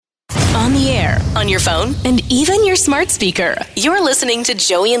On the air, on your phone, and even your smart speaker. You're listening to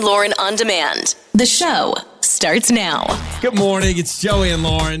Joey and Lauren On Demand. The show starts now. Good morning. It's Joey and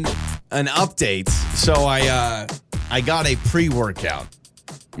Lauren. An update. So I got a pre-workout.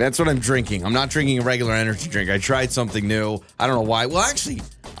 That's what I'm drinking. I'm not drinking a regular energy drink. I tried something new. I don't know why. Well, actually,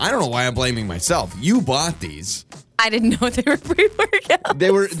 I don't know why I'm blaming myself. You bought these. I didn't know they were pre-workout.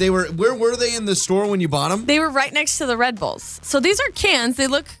 They were. Where were they in the store when you bought them? They were right next to the Red Bulls. So these are cans. They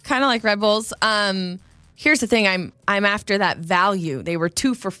look kind of like Red Bulls. Here's the thing. I'm after that value. They were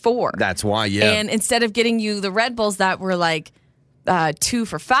 2 for $4. That's why, yeah. And instead of getting you the Red Bulls that were like 2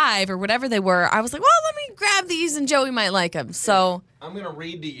 for $5 or whatever they were, I was like, well, let me grab these and Joey might like them. So I'm gonna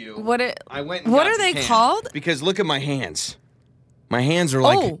read to you. What are they called? Because look at my hands. My hands are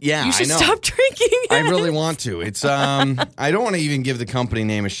like, yeah, you should I know. stop drinking it. I really want to. It's I don't want to even give the company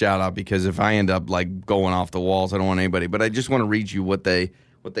name a shout out because if I end up like going off the walls, I don't want anybody. But I just want to read you what they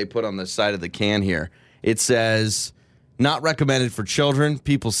put on the side of the can here. It says, not recommended for children,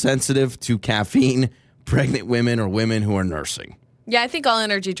 people sensitive to caffeine, pregnant women, or women who are nursing. Yeah, I think all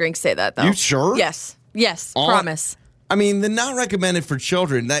energy drinks say that, though. You sure? Yes, promise. I mean, the not recommended for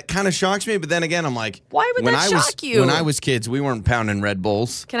children, that kind of shocks me. But then again, I'm like, why would that shock you? When I was kids, we weren't pounding Red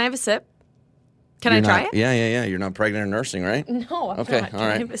Bulls. Can I have a sip? Can I try it? Yeah. You're not pregnant or nursing, right? No, I'm not. All right. Can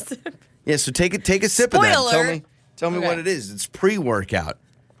I have a sip? Yeah, so take a sip Spoiler. of that. Tell me what it is. It's pre-workout.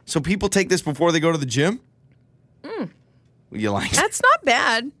 So people take this before they go to the gym? You like it? That's not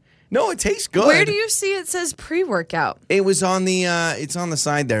bad. No, it tastes good. Where do you see it says pre-workout? It was on the it's on the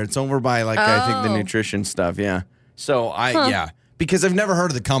side there. It's over by I think the nutrition stuff, yeah. So because I've never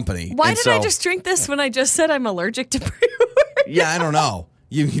heard of the company. Why did I just drink this when I just said I'm allergic to pre-workout? Yeah, I don't know.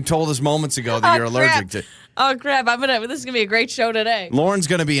 You told us moments ago that you're allergic to. Oh crap! This is gonna be a great show today. Lauren's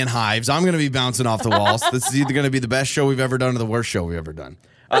gonna be in hives. I'm gonna be bouncing off the walls. This is either gonna be the best show we've ever done or the worst show we've ever done.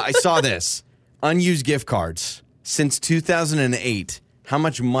 I saw this. Unused gift cards. Since 2008, how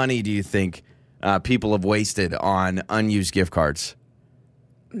much money do you think people have wasted on unused gift cards?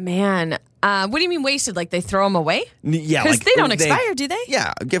 Man. What do you mean wasted? Like they throw them away? Yeah. Because they don't expire, do they?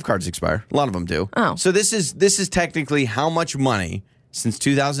 Yeah, gift cards expire. A lot of them do. Oh. So this is technically how much money since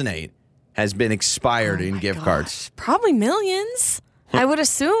 2008 has been expired in gift cards. Probably millions, I would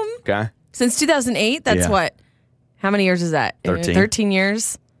assume. Okay. Since 2008, that's what? How many years is that? 13. 13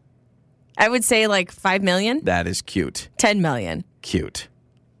 years. I would say like 5 million. That is cute. 10 million. Cute.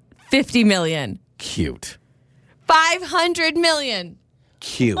 50 million. Cute. 500 million.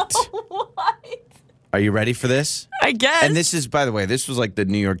 Cute. What? Are you ready for this? I guess. And this is, by the way, this was like the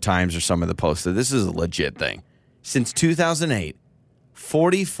New York Times or some of the posted. This is a legit thing. Since 2008,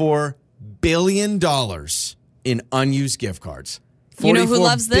 $44 billion in unused gift cards. You know who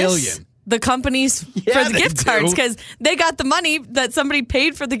loves this? Billion. The companies for the gift cards, because they got the money that somebody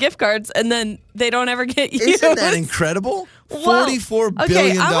paid for the gift cards and then they don't ever get used. Isn't that incredible? $44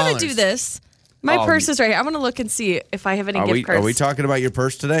 billion. Okay, I want to do this. My purse is right here. I want to look and see if I have any gift cards. Are we talking about your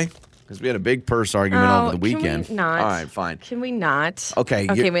purse today? Because we had a big purse argument over the weekend. Can we not? All right, fine. Can we not? Okay.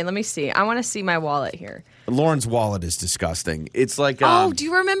 Okay, wait, let me see. I want to see my wallet here. Lauren's wallet is disgusting. It's like... do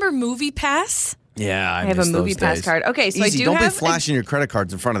you remember Movie Pass? Yeah, I have a Movie Pass days. card. Okay, so Easy. I do Don't have... be flashing your credit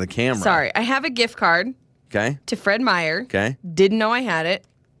cards in front of the camera. Sorry, I have a gift card. Okay. To Fred Meyer. Okay. Didn't know I had it.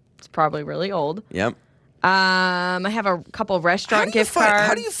 It's probably really old. Yep. I have a couple restaurant gift cards.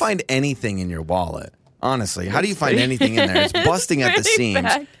 How do you find anything in your wallet? Honestly, how do you find anything in there? It's busting at the seams.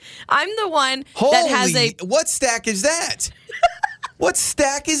 Bad. I'm the one that has a... What stack is that? What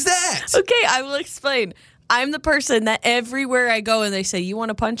stack is that? Okay, I will explain. I'm the person that everywhere I go and they say, you want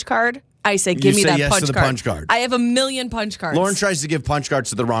a punch card? I say, give me that yes punch to the card. punch card. I have a million punch cards. Lauren tries to give punch cards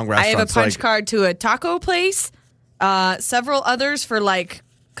to the wrong restaurants. I have a punch card to a taco place, several others for like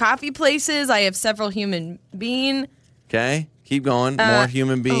coffee places. I have several human being. Okay, keep going. More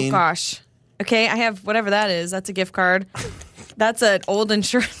human being. Oh, gosh. Okay, I have whatever that is. That's a gift card. That's an old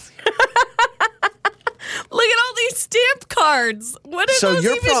insurance. Look at all these stamp cards. What are those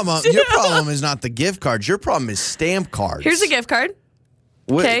your even problem? do? Your problem is not the gift cards. Your problem is stamp cards. Here's a gift card.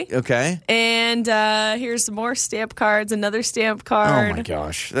 Okay. Okay. And here's some more stamp cards. Another stamp card. Oh my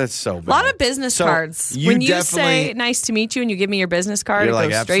gosh, that's so bad. A lot of business cards. When you say nice to meet you and you give me your business card, it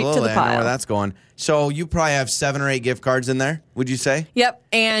goes straight to the pile. I know where that's going. So you probably have 7 or 8 gift cards in there, would you say? Yep.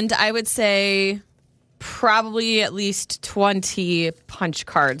 And I would say probably at least 20 punch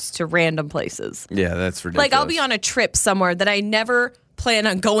cards to random places. Yeah, that's ridiculous. Like I'll be on a trip somewhere that I never plan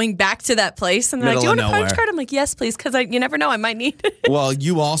on going back to that place. And they're like, do you want a punch card? I'm like, yes, please, because you never know. I might need it. Well,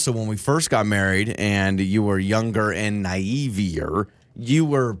 you also, when we first got married and you were younger and naiver, you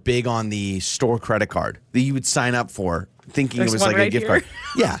were big on the store credit card that you would sign up for thinking it was like a gift card.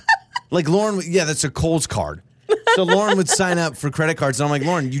 Yeah. Like Lauren, that's a Kohl's card. So Lauren would sign up for credit cards, and I'm like,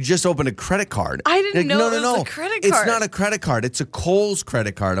 Lauren, you just opened a credit card. I didn't know it was a credit card. It's not a credit card. It's a Kohl's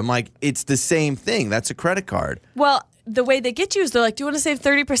credit card. I'm like, it's the same thing. That's a credit card. Well, the way they get you is they're like, do you want to save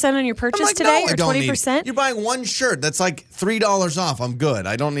 30% on your purchase today or 20%? You're buying one shirt. That's like $3 off. I'm good.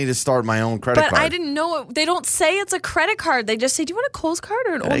 I don't need to start my own credit card. But I didn't know they don't say it's a credit card. They just say, do you want a Kohl's card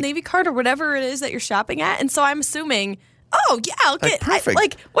or an Old Navy card or whatever it is that you're shopping at? And so I'm assuming, I'll get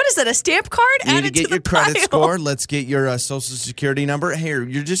perfect. What is it, a stamp card? You need to get your credit pile. score. Let's get your social security number. Here,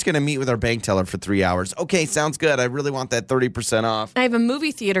 you're just going to meet with our bank teller for 3 hours. Okay, sounds good. I really want that 30% off. I have a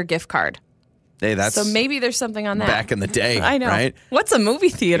movie theater gift card. Hey, so maybe there's something on that. Back in the day, I know. Right? What's a movie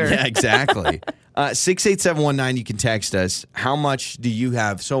theater? Yeah, exactly. 68719, you can text us. How much do you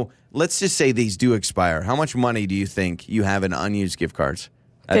have? So let's just say these do expire. How much money do you think you have in unused gift cards?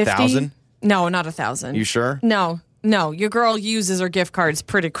 1,000? No, not 1,000. You sure? No, your girl uses her gift cards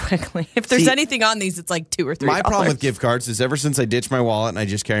pretty quickly. If there's anything on these, it's like $2 or $3. My problem with gift cards is ever since I ditched my wallet and I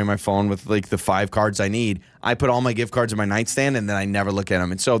just carry my phone with like the 5 cards I need, I put all my gift cards in my nightstand and then I never look at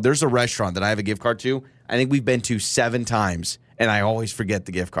them. And so there's a restaurant that I have a gift card to. I think we've been to 7 times and I always forget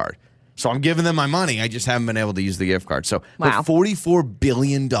the gift card. So I'm giving them my money. I just haven't been able to use the gift card. So wow. $44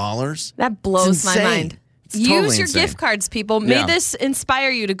 billion. That blows my mind. It's totally Use your insane. gift cards, people. May this inspire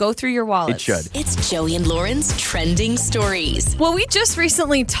you to go through your wallets. It should. It's Joey and Lauren's Trending Stories. Well, we just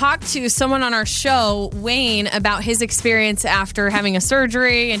recently talked to someone on our show, Wayne, about his experience after having a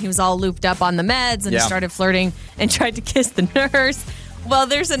surgery, and he was all looped up on the meds and started flirting and tried to kiss the nurse. Well,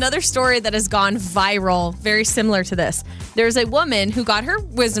 there's another story that has gone viral, very similar to this. There's a woman who got her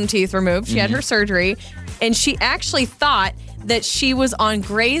wisdom teeth removed. She had her surgery, and she actually thought that she was on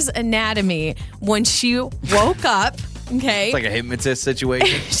Grey's Anatomy when she woke up. Okay. It's like a hypnotist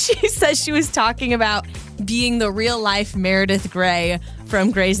situation. She says she was talking about being the real life Meredith Grey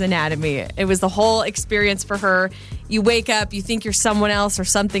from Grey's Anatomy. It was the whole experience for her. You wake up, you think you're someone else or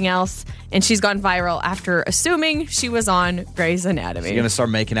something else, and she's gone viral after assuming she was on Grey's Anatomy. You're going to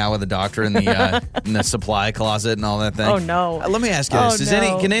start making out with a doctor in the supply closet and all that thing. Oh, no. Let me ask you this.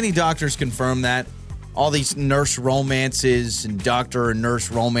 no. Can any doctors confirm that? All these nurse romances and doctor and nurse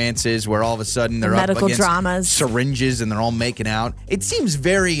romances where all of a sudden they're medical up against dramas, syringes, and they're all making out. It seems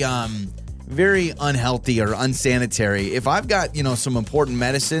very unhealthy or unsanitary. If I've got, some important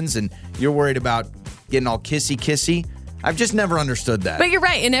medicines and you're worried about getting all kissy, I've just never understood that. But you're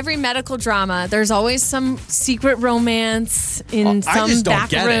right. In every medical drama, there's always some secret romance in some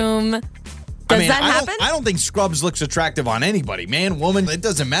back room. Does that happen? I don't think Scrubs looks attractive on anybody. Man, woman, it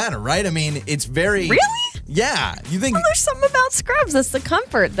doesn't matter, right? I mean, it's very... Really? Yeah. You think... Well, there's something about Scrubs that's the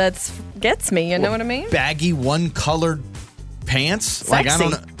comfort that gets me. You know what I mean? Baggy, one-colored pants? Sexy. Like, I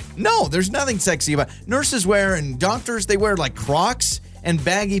don't know. No, there's nothing sexy about... Nurses wear and doctors, they wear, like, Crocs and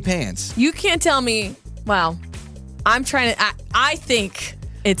baggy pants. You can't tell me... Well, I'm trying to... I think...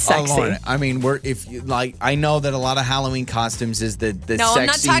 It's sexy. Lauren, I mean, I know that a lot of Halloween costumes is the no, sexy I'm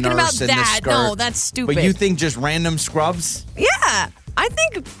not talking about nurse and the that. skirt. No, that's stupid. But you think just random scrubs? Yeah. I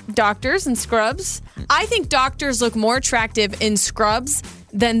think doctors and scrubs. I think doctors look more attractive in scrubs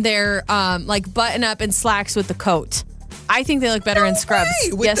than their like button up and slacks with the coat. I think they look better in scrubs.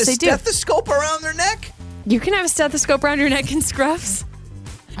 With yes, the they do. stethoscope around their neck? You can have a stethoscope around your neck in scrubs.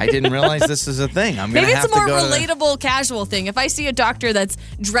 I didn't realize this is a thing. Maybe it's a more relatable, casual thing. If I see a doctor that's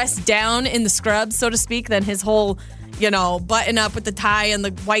dressed down in the scrubs, so to speak, than his whole, button up with the tie and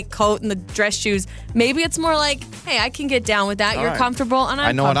the white coat and the dress shoes, maybe it's more like, hey, I can get down with that. You're comfortable and I'm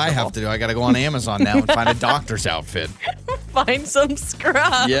I know what I have to do. I got to go on Amazon now and find a doctor's outfit. Find some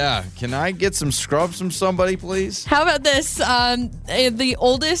scrubs. Yeah. Can I get some scrubs from somebody, please? How about this? The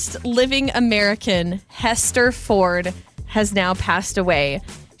oldest living American, Hester Ford, has now passed away.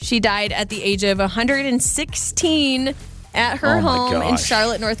 She died at the age of 116 at her home in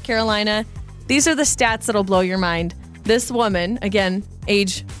Charlotte, North Carolina. These are the stats that'll blow your mind. This woman, again,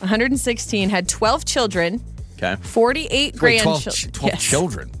 age 116, had 12 children. Okay. 48 grandchildren. 12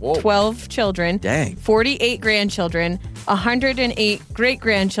 children. Whoa. 12 children. Dang. 48 grandchildren, 108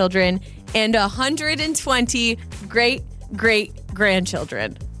 great-grandchildren, and 120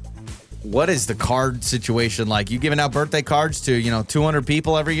 great-great-grandchildren. What is the card situation like? You giving out birthday cards to, 200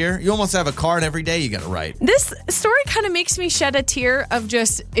 people every year? You almost have a card every day you got to write. This story kind of makes me shed a tear of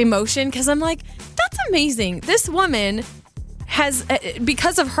just emotion because I'm like, that's amazing. This woman has,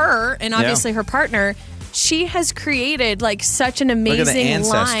 because of her and obviously her partner, she has created like such an amazing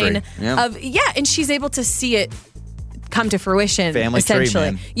line of, and she's able to see it come to fruition, Family essentially.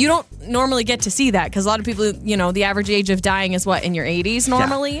 tree, man. You don't normally get to see that because a lot of people, the average age of dying is what, in your 80s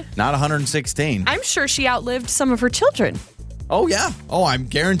normally? Yeah, not 116. I'm sure she outlived some of her children. Oh, yeah. Oh, I'm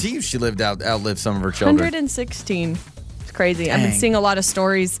guarantee you she outlived some of her children. 116. It's crazy. Dang. I've been seeing a lot of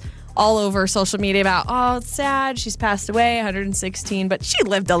stories all over social media about, oh, it's sad. She's passed away, 116, but she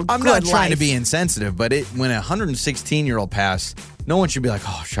lived a good life. I'm not trying to be insensitive, but when a 116-year-old passed, no one should be like,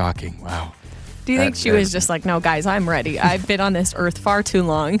 oh, shocking. Wow. Do you think she was just like, no, guys, I'm ready. I've been on this earth far too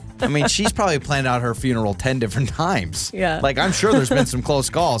long. I mean, she's probably planned out her funeral 10 different times. Yeah. Like, I'm sure there's been some close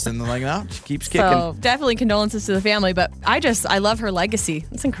calls, and they're like, no, she keeps kicking. So definitely condolences to the family, but I love her legacy.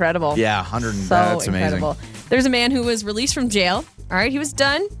 It's incredible. Yeah, 100. So That's incredible. amazing. There's a man who was released from jail. All right, he was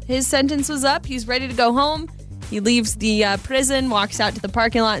done. His sentence was up. He's ready to go home. He leaves the prison, walks out to the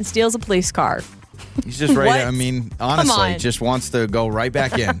parking lot, and steals a police car. He's just ready. What? I mean, honestly, just wants to go right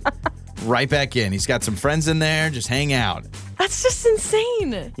back in. Right back in. He's got some friends in there. Just hang out. That's just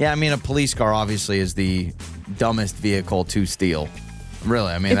insane. Yeah, I mean, a police car obviously is the dumbest vehicle to steal.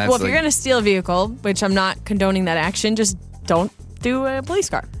 Really, I mean, that's If you're going to steal a vehicle, which I'm not condoning that action, just don't do a police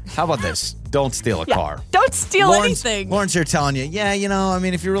car. How about this? Don't steal a car. Don't steal anything. Lawrence here telling you, I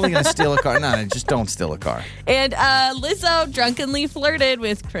mean, if you're really going to steal a car, no, just don't steal a car. And Lizzo drunkenly flirted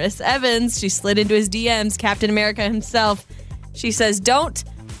with Chris Evans. She slid into his DMs, Captain America himself. She says, don't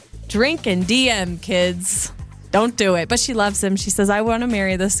drink and DM, kids. Don't do it. But she loves him. She says, I want to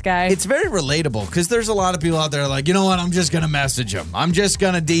marry this guy. It's very relatable because there's a lot of people out there like, you know what? I'm just going to message him. I'm just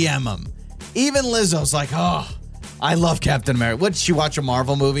going to DM him. Even Lizzo's like, oh, I love Captain America. What, did she watch a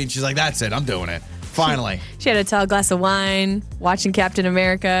Marvel movie? And she's like, that's it. I'm doing it. Finally. She had a tall glass of wine, watching Captain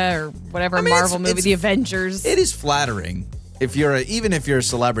America or whatever Marvel movie, The Avengers. It is flattering even if you're a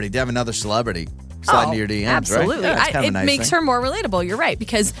celebrity, to have another celebrity slide into your DMs, absolutely. right? Yeah, it's kind of a nice makes thing. her more relatable. You're right,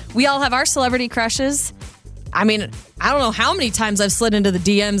 because we all have our celebrity crushes. I mean, I don't know how many times I've slid into the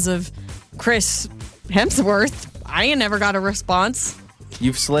DMs of Chris Hemsworth. I ain't never got a response.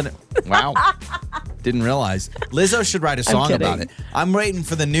 You've slid. Wow. Didn't realize. Lizzo should write a song about it. I'm waiting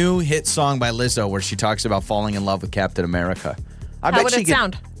for the new hit song by Lizzo where she talks about falling in love with Captain America. How would it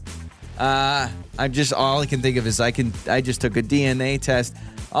sound? All I can think of is I just took a DNA test.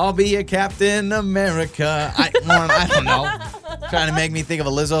 I'll be a Captain America. I don't know. Trying to make me think of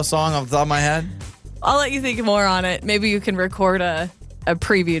a Lizzo song off the top of my head. I'll let you think more on it. Maybe you can record a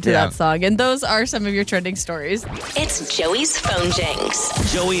preview to that song. And those are some of your trending stories. It's Joey's Phone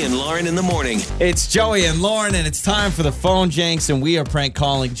Jenks. Joey and Lauren in the morning. It's Joey and Lauren, and it's time for the phone janks, and we are prank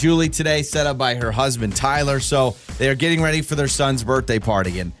calling Julie today, set up by her husband, Tyler. So they are getting ready for their son's birthday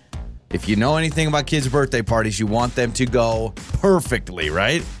party. And if you know anything about kids' birthday parties, you want them to go perfectly,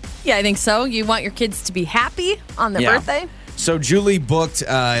 right? Yeah, I think so. You want your kids to be happy on their birthday? So Julie booked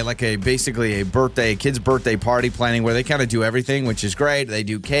basically a kid's birthday party planning where they kind of do everything, which is great. They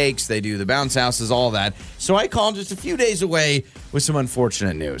do cakes, they do the bounce houses, all that. So I called just a few days away with some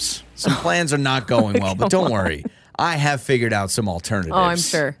unfortunate news. Some plans are not going well, but don't worry. I have figured out some alternatives. Oh, I'm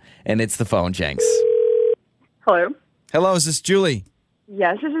sure. And it's the phone, Jenks. Hello. Hello, is this Julie?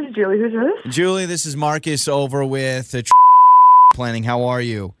 Yes, this is Julie. Who's this? Julie, this is Marcus over with planning. How are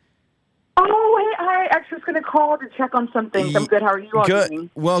you? Oh, wait, I actually was going to call to check on some things. I'm good. How are you all doing?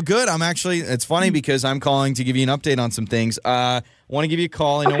 Well, good. It's funny because I'm calling to give you an update on some things. I want to give you a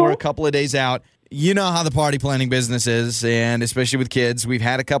call. I know we're a couple of days out. You know how the party planning business is, and especially with kids. We've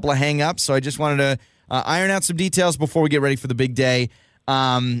had a couple of hang-ups, so I just wanted to iron out some details before we get ready for the big day,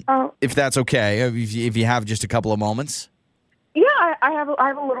 if that's okay, if you have just a couple of moments. Yeah, I have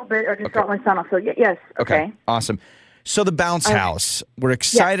a little bit. I just dropped my son off, so yes. Okay. Awesome. So the bounce house, we're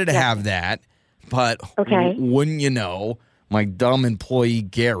excited to have that, but wouldn't you know, my dumb employee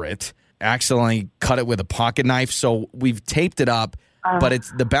Garrett accidentally cut it with a pocket knife, so we've taped it up, but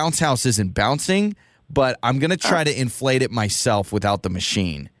the bounce house isn't bouncing, but I'm going to try to inflate it myself without the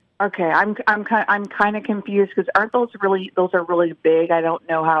machine. Okay, I'm kind of confused because aren't those are really big? I don't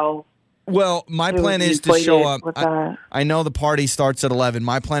know how. Well, my plan is to show up. I know the party starts at 11.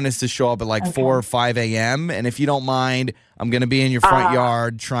 My plan is to show up at 4 or 5 a.m. And if you don't mind, I'm going to be in your front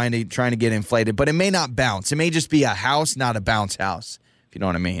yard trying to get inflated. But it may not bounce. It may just be a house, not a bounce house, if you know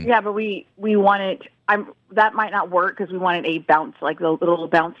what I mean. Yeah, but we wanted. That might not work because we wanted a bounce, like the little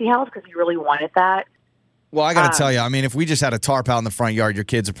bouncy house, because we really wanted that. Well, I got to tell you, I mean, if we just had a tarp out in the front yard, your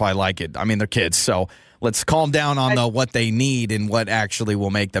kids would probably like it. I mean, they're kids, so let's calm down on what they need and what actually will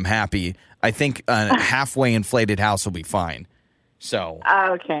make them happy. I think a halfway inflated house will be fine. So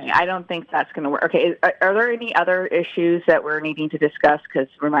okay, I don't think that's going to work. Okay, are there any other issues that we're needing to discuss? Because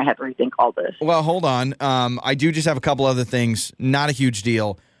we might have to rethink all this. Well, hold on. I do just have a couple other things. Not a huge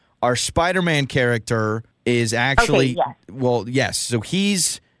deal. Our Spider-Man character is actually yes. So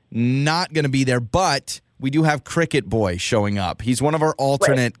he's not going to be there, but we do have Cricket Boy showing up. He's one of our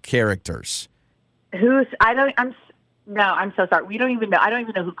alternate characters. Who's? I don't. No, I'm so sorry. We don't even know. I don't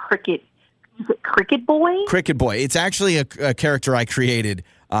even know who Cricket. Is it Cricket Boy? Cricket Boy. It's actually a character I created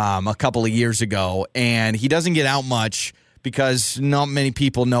a couple of years ago, and he doesn't get out much because not many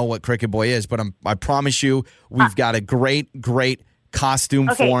people know what Cricket Boy is. But I promise you, we've got a great costume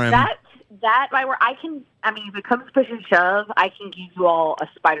for him. That right where I can. I mean, if it comes push and shove, I can give you all a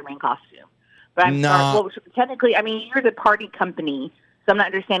Spider-Man costume. But I'm sorry. Well, technically, I mean, you're the party company, so I'm not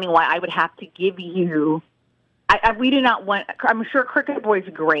understanding why I would have to give you. We do not want. I'm sure Cricket Boy's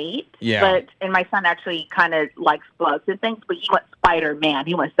great, but and my son actually kind of likes bugs and things, but he wants Spider-Man.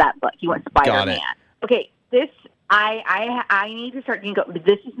 He wants that bug. He wants Spider-Man. Okay, this I need to start.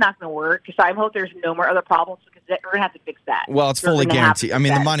 This is not going to work. So I hope there's no more other problems because we're going to have to fix that. Well, it's fully guaranteed. I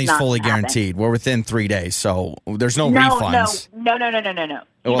mean, the money's fully guaranteed. We're within 3 days, so there's no refunds. No.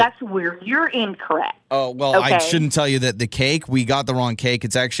 Well, that's weird. You're incorrect. Oh, well, okay. I shouldn't tell you that the cake, we got the wrong cake.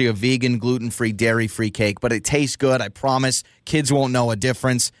 It's actually a vegan, gluten-free, dairy-free cake, but it tastes good, I promise. Kids won't know a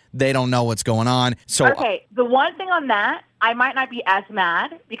difference. They don't know what's going on. So, okay, the one thing on that, I might not be as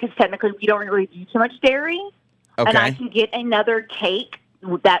mad because technically we don't really do too much dairy. Okay. And I can get another cake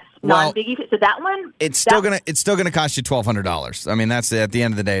that's non-biggie. So that one, it's still gonna cost you $1,200. I mean, that's at the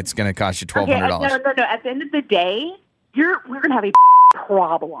end of the day, it's gonna cost you $1,200. Okay, no. At the end of the day, we're gonna have a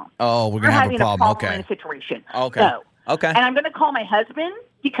problem. Oh, we're gonna have a problem. Okay. In a situation. Okay. So, okay. And I'm gonna call my husband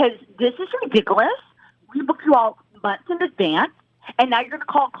because this is ridiculous. We booked you all months in advance, and now you're gonna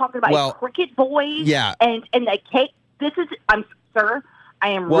call talking about Cricket Boy. Yeah. And the cake. This is sir. I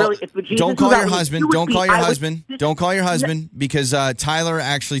am really. If Jesus don't call your husband. Don't me, call your husband. Don't call your husband because Tyler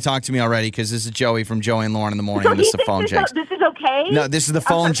actually talked to me already because this is Joey from Joey and Lauren in the morning. So and this is the phone Jenks. This is okay? No, this is the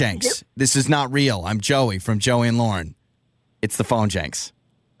phone Jenks. This is not real. I'm Joey from Joey and Lauren. It's the phone Jenks.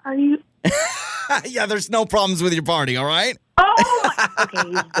 Are you? Yeah, there's no problems with your party, all right? Oh, okay,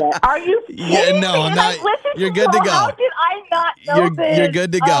 he's dead. Are you Yeah, no, I'm not. You're good to go. How did I not know this? You're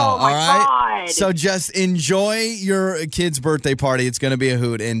good to go, all right? God. So just enjoy your kid's birthday party. It's going to be a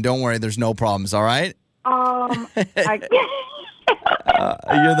hoot, and don't worry, there's no problems, all right? I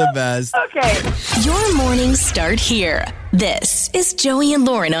You're the best. Okay. Your mornings start here. This is Joey and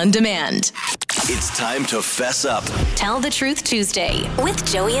Lauren on Demand. It's time to fess up. Tell the Truth Tuesday with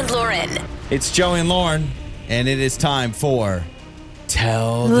Joey and Lauren. It's Joey and Lauren, and it is time for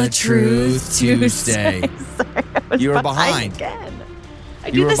Tell the Truth Tuesday. You were behind. Again. I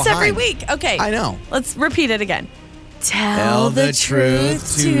do this every week. Okay. I know. Let's repeat it again. Tell the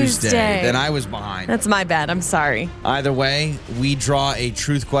Truth Tuesday. Then I was behind. That's my bad. I'm sorry. Either way, we draw a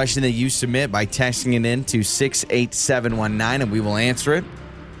truth question that you submit by texting it in to 68719, and we will answer it.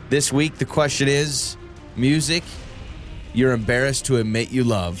 This week, the question is, music you're embarrassed to admit you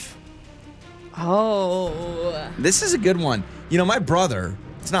love. Oh. This is a good one. You know, my brother,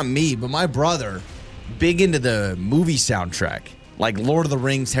 it's not me, but my brother, big into the movie soundtrack, like Lord of the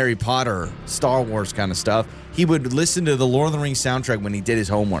Rings, Harry Potter, Star Wars kind of stuff. He would listen to the Lord of the Rings soundtrack when he did his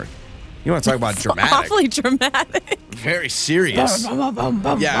homework. You want to talk about dramatic? Awfully dramatic. Very serious.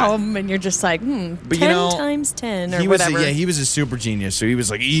 Yeah. And you're just like, but 10 times 10 or whatever. He was a super genius. So he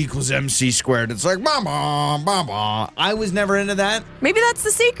was like, E equals MC squared. It's like, bah. I was never into that. Maybe that's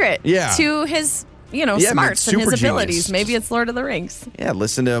the secret to his, smarts and his abilities. Genius. Maybe it's Lord of the Rings. Yeah,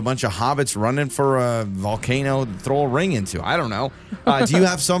 listen to a bunch of hobbits running for a volcano to throw a ring into. I don't know. Do you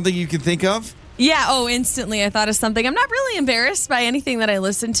have something you can think of? Yeah. Oh, instantly I thought of something. I'm not really embarrassed by anything that I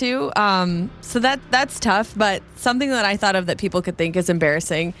listen to. So that's tough. But something that I thought of that people could think is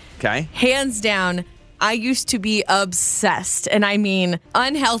embarrassing. Okay. Hands down, I used to be obsessed, and I mean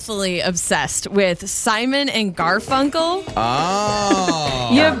unhealthily obsessed with Simon and Garfunkel. Oh.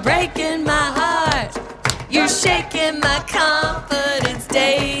 You're breaking my heart. You're shaking my confidence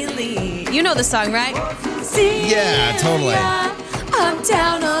daily. You know the song, right? Yeah, totally. I'm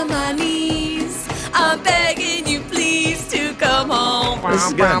down on my knees. I'm begging you, please, to come home. This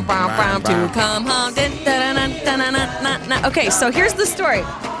is good. To come home. Okay, so here's the story.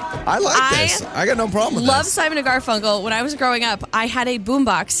 I like this. I got no problem with this. Love Simon and Garfunkel. When I was growing up, I had a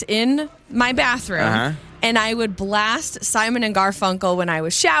boombox in my bathroom. And I would blast Simon and Garfunkel when I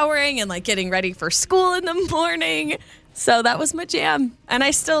was showering and like getting ready for school in the morning. So that was my jam. And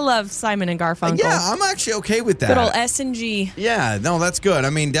I still love Simon and Garfunkel. Yeah, I'm actually okay with that. Good old S&G. Yeah, no, that's good. I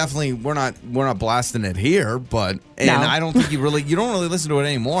mean, definitely we're not blasting it here, but I don't think you don't really listen to it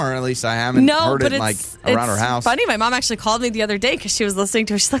anymore. At least I haven't heard it like around our house. Funny, my mom actually called me the other day because she was listening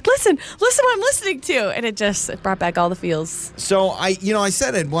to it. She's like, listen what I'm listening to. And it brought back all the feels. So I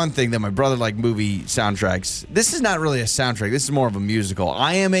said it one thing that my brother liked movie soundtracks. This is not really a soundtrack. This is more of a musical.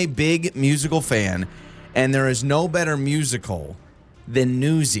 I am a big musical fan. And there is no better musical than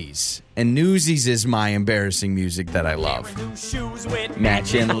Newsies. And Newsies is my embarrassing music that I love.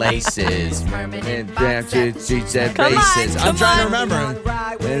 Matching laces. Permanent bases. I'm trying to remember.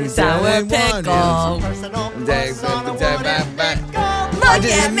 Sour pickle. Look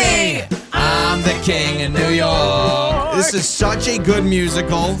at me. I'm the king of New York. This is such a good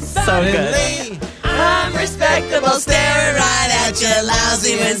musical. So good. I'm respectable, staring right at your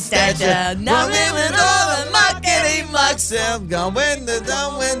lousy with stature. Nothing with all the muckety mucks.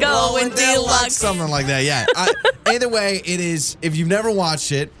 Going deluxe. Something like that, yeah. Either way, it is, if you've never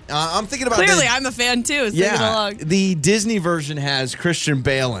watched it, I'm thinking about Clearly, I'm a fan too. Singing along. The Disney version has Christian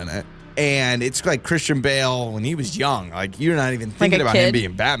Bale in it. And it's like Christian Bale when he was young. Like, you're not even thinking about him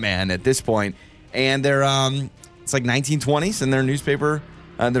being Batman at this point. And they're, it's like 1920s, and they're newspaper,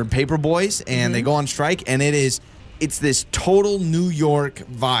 they're paper boys, and they go on strike. And it's this total New York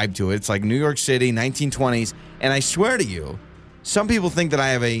vibe to it. It's like New York City, 1920s. And I swear to you, some people think that I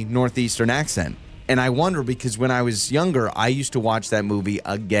have a Northeastern accent. And I wonder, because when I was younger, I used to watch that movie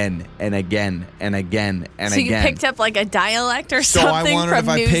again and again and again and again. So you picked up like a dialect or something from So I wondered if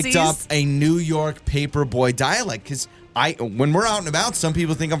I picked Newsies? up a New York paperboy dialect. Because when we're out and about, some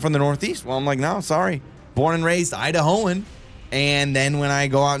people think I'm from the Northeast. Well, I'm like, no, sorry. Born and raised Idahoan. And then when I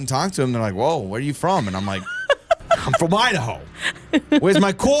go out and talk to them, they're like, whoa, where are you from? And I'm like, I'm from Idaho. Where's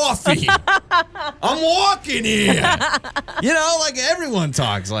my coffee? I'm walking here. You know, like everyone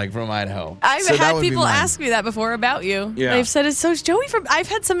talks like from Idaho. I've had people ask me that before about you. Yeah. They've said, so is Joey from... I've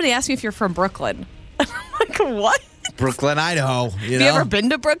had somebody ask me if you're from Brooklyn. I'm like, what? Brooklyn, Idaho. You Have you ever been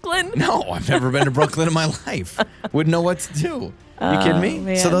to Brooklyn? No, I've never been to Brooklyn in my life. Wouldn't know what to do. You kidding me?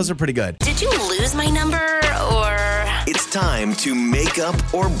 Man. So those are pretty good. Did you lose my number or... It's time to make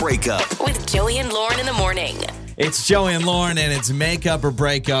up or break up. With Joey and Lauren in the morning. It's Joey and Lauren, and it's Makeup or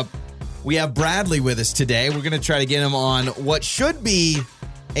Breakup. We have Bradley with us today. We're going to try to get him on what should be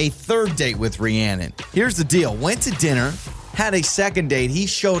a third date with Rhiannon. Here's the deal. Went to dinner, had a second date. He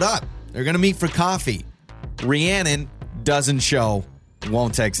showed up. They're going to meet for coffee. Rhiannon doesn't show,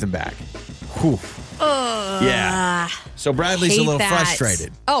 won't text him back. Whew. Yeah. So Bradley's a little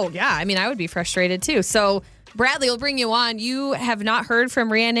frustrated. Oh, yeah. I mean, I would be frustrated too. So, Bradley, we'll bring you on. You have not heard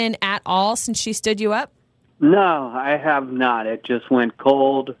from Rhiannon at all since she stood you up? No, I have not. It just went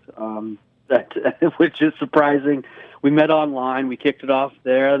cold, which is surprising. We met online. We kicked it off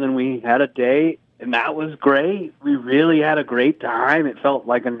there. Then we had a date, and that was great. We really had a great time. It felt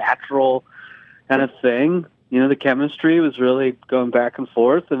like a natural kind of thing. You know, the chemistry was really going back and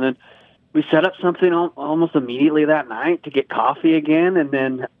forth. And then we set up something almost immediately that night to get coffee again, and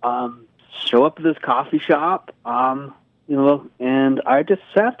then show up at this coffee shop. You know, and I just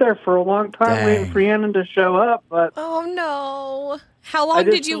sat there for a long time waiting for Rhiannon to show up. But oh no! How long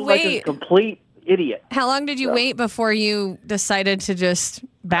did you wait? Like a complete idiot. How long did you wait before you decided to just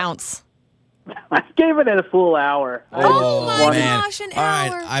bounce? I gave it a full hour. Oh my gosh, an hour!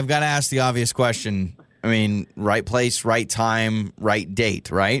 All right, I've got to ask the obvious question. I mean, right place, right time, right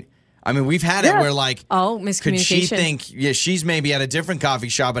date, right? I mean, we've had it where, like, miscommunication. Could she think, she's maybe at a different coffee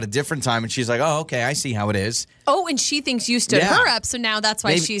shop at a different time, and she's like, oh, okay, I see how it is. Oh, and she thinks you stood her up, so now that's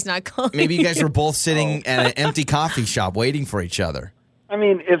why she's not calling. Maybe you guys were both sitting at an empty coffee shop waiting for each other. I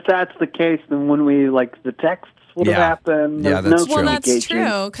mean, if that's the case, then when we, like, the texts would have happened. Yeah, that's true. Well, that's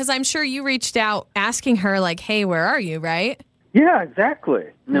true, because I'm sure you reached out asking her, like, hey, where are you, right? Yeah, exactly.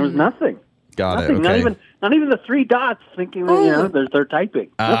 And there was nothing. Got it, okay. Not even the three dots thinking, they're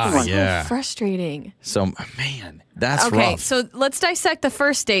typing. So frustrating. So, man, that's rough. Okay, so let's dissect the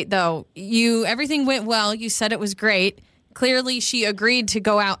first date, though. Everything went well. You said it was great. Clearly, she agreed to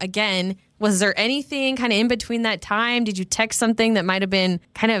go out again. Was there anything kind of in between that time? Did you text something that might have been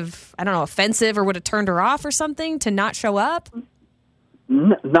kind of, I don't know, offensive or would have turned her off or something to not show up?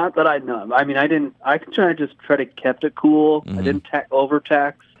 Not that I know. I mean, I didn't. I try to kept it cool. Mm-hmm. I didn't over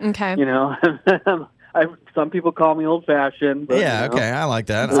text. Okay. You know, some people call me old fashioned. Yeah. Okay. I like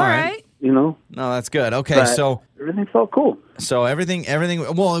that. It's all right. You know. No, that's good. Okay. So everything felt cool. So everything.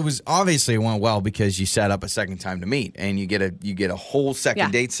 Well, it was obviously it went well because you set up a second time to meet, and you get a whole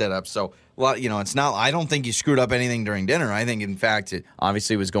second date set up. So, well, you know, it's not. I don't think you screwed up anything during dinner. I think, in fact, it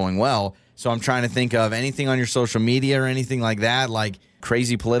obviously was going well. So I'm trying to think of anything on your social media or anything like that, like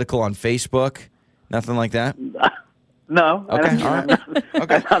crazy political on Facebook. Nothing like that. No. Okay. All right.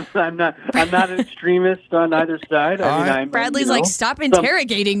 Okay. I'm not an extremist on either side. Bradley's like, stop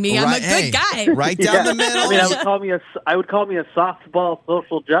interrogating me. I'm a good guy. Right down the middle. I mean, I would call me a softball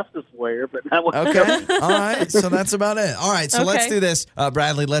social justice warrior, but that was okay. All right. So that's about it. All right. So let's do this,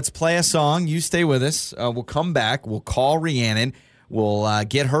 Bradley. Let's play a song. You stay with us. We'll come back. We'll call Rhiannon. We'll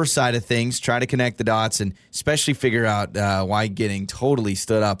get her side of things, try to connect the dots, and especially figure out why getting totally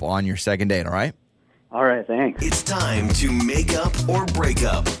stood up on your second date, all right? All right, thanks. It's time to make up or break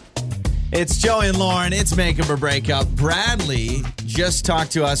up. It's Joey and Lauren. It's Make Up or Break Up. Bradley just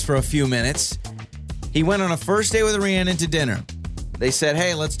talked to us for a few minutes. He went on a first date with Rhiannon to dinner. They said,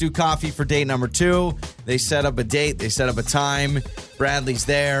 hey, let's do coffee for date number 2. They set up a date. They set up a time. Bradley's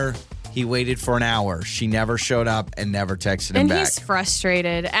there. He waited for an hour. She never showed up and never texted him back. And he's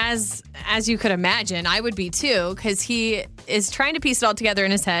frustrated, as you could imagine. I would be too, because he is trying to piece it all together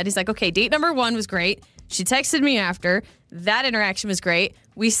in his head. He's like, okay, date number 1 was great. She texted me after. That interaction was great.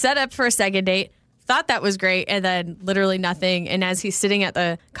 We set up for a second date. Thought that was great, and then literally nothing. And as he's sitting at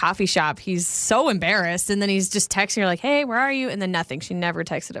the coffee shop, he's so embarrassed. And then he's just texting her like, hey, where are you? And then nothing. She never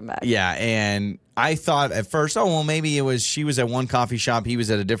texted him back. Yeah, and I thought at first, oh, well, maybe she was at one coffee shop, he was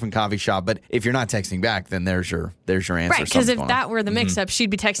at a different coffee shop. But if you're not texting back, then there's your answer. Right, because if that were the mix-up,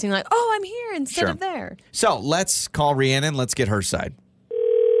 she'd be texting like, oh, I'm here instead of there. So let's call Rhiannon. Let's get her side.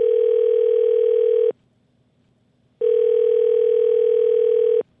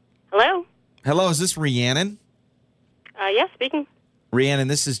 Hello? Hello, is this Rhiannon? Yes, speaking. Rhiannon,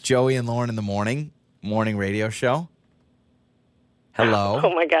 this is Joey and Lauren in the morning radio show. Hello.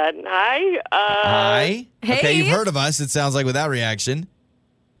 Oh, my God. Hi. Hi. Hey. Okay, you've heard of us, it sounds like, with that reaction.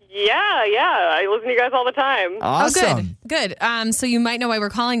 Yeah. I listen to you guys all the time. Awesome. Oh, good. So you might know why we're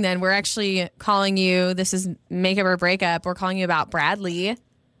calling then. We're actually calling you. This is Make Up or Break Up. We're calling you about Bradley.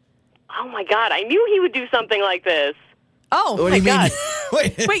 Oh, my God. I knew he would do something like this. Oh, What my do you mean? God.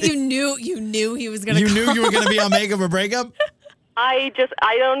 Wait, you knew he was going to you knew you were going to be on Make Up or Break Up? I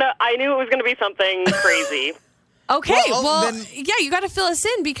don't know. I knew it was going to be something crazy. Okay, well, then- yeah, you got to fill us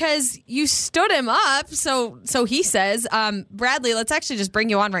in because you stood him up. So he says, Bradley, let's actually just bring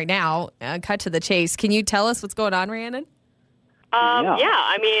you on right now. Cut to the chase. Can you tell us what's going on, Rhiannon? Yeah,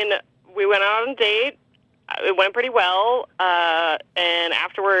 I mean, we went out on a date. It went pretty well. And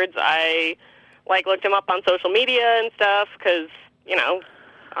afterwards, I looked him up on social media and stuff because,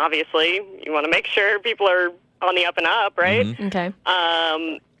 obviously you want to make sure people are on the up and up, right? Mm-hmm. Okay.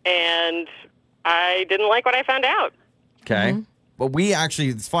 And I didn't like what I found out. Okay. Well,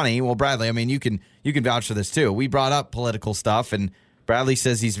 it's funny. Well, Bradley, I mean, you can vouch for this too. We brought up political stuff, and Bradley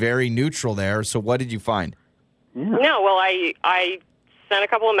says he's very neutral there. So what did you find? No, well, I sent a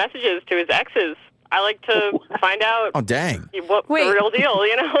couple of messages to his exes. I like to find out Oh, dang. what the real deal,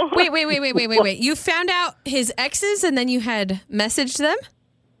 Wait. You found out his exes and then you had messaged them?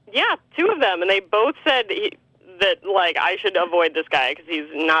 Yeah, 2 of them, and they both said that I should avoid this guy because he's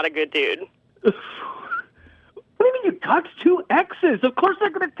not a good dude. What do you mean you talked to 2 exes? Of course they're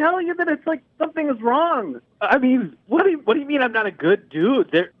going to tell you that it's something is wrong. I mean, what do you mean I'm not a good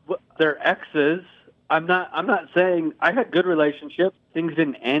dude? They're exes. I'm not saying I had good relationships. Things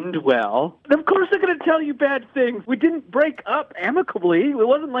didn't end well. And of course they're going to tell you bad things. We didn't break up amicably. It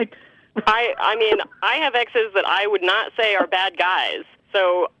wasn't like... I mean, I have exes that I would not say are bad guys.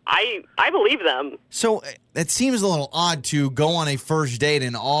 So I believe them. So it seems a little odd to go on a first date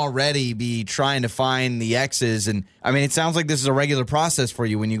and already be trying to find the exes. And I mean, it sounds like this is a regular process for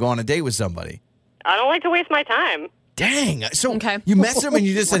you when you go on a date with somebody. I don't like to waste my time. Dang. So Okay. you met him and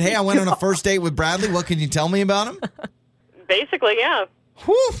you just said, hey, I went on a first date with Bradley. What can you tell me about him? Basically, yeah.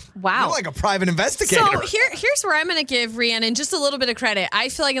 Whew. Wow. You're like a private investigator. So here's where I'm going to give Rhiannon just a little bit of credit. I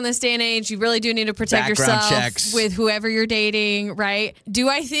feel like in this day and age, you really do need to protect Background yourself checks. with whoever you're dating, right? Do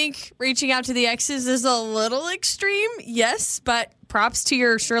I think reaching out to the exes is a little extreme? Yes, but props to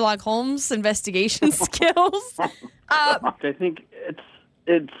your Sherlock Holmes investigation skills. I think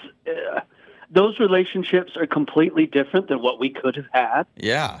it's those relationships are completely different than what we could have had.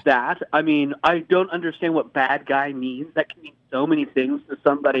 Yeah. I mean, I don't understand what bad guy means. That can mean so many things to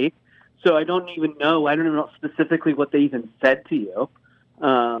somebody. So I don't even know specifically what they even said to you.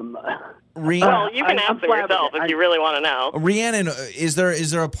 Well, you can answer yourself if you really want to know. Rhiannon, is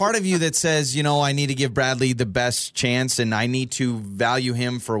there a part of you that says, I need to give Bradley the best chance and I need to value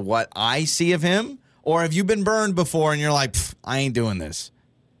him for what I see of him? Or have you been burned before and you're like, I ain't doing this?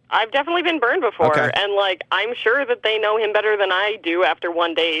 I've definitely been burned before, Okay. and I'm sure that they know him better than I do after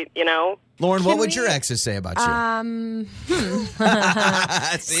one date, Lauren, what would your exes say about you?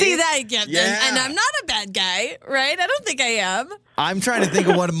 See that again? Yeah. And I'm not a bad guy, right? I don't think I am. I'm trying to think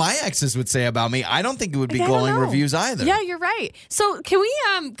of what my exes would say about me. I don't think it would be I don't glowing know. reviews either. Yeah, you're right. So can we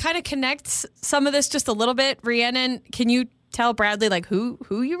kind of connect some of this just a little bit? Rhiannon, can you tell Bradley who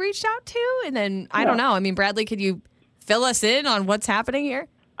you reached out to? And then, I don't know. I mean, Bradley, could you fill us in on what's happening here?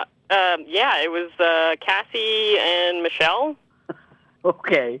 Yeah, it was Cassie and Michelle.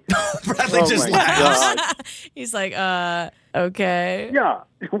 Okay. Bradley just my laughed. God. He's like, Okay. Yeah.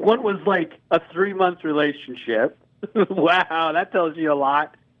 One was like a 3-month relationship. Wow, that tells you a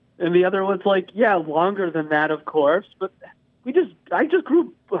lot. And the other was like, yeah, longer than that, of course. But I just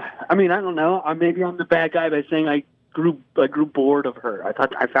grew. I mean, I don't know. Maybe I'm the bad guy by saying I grew bored of her.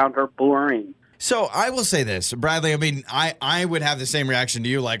 I found her boring. So I will say this, Bradley, I mean, I would have the same reaction to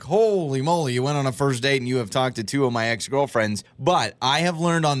you, like, holy moly, you went on a first date and you have talked to 2 of my ex-girlfriends. But I have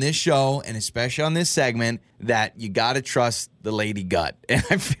learned on this show, and especially on this segment, that you got to trust the lady gut. And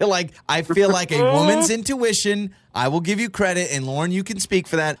I feel like a woman's intuition, I will give you credit, and Lauren, you can speak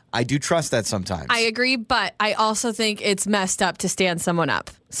for that. I do trust that sometimes. I agree, but I also think it's messed up to stand someone up.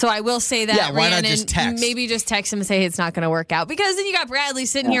 So I will say that, yeah, why Rhiannon, not just text? Maybe just text him and say, hey, it's not going to work out. Because then you got Bradley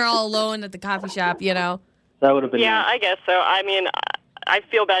sitting here all alone at the coffee shop, you know? That would have been Yeah, nice. I guess so. I mean, I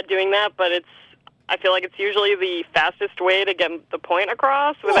feel bad doing that, but I feel like it's usually the fastest way to get the point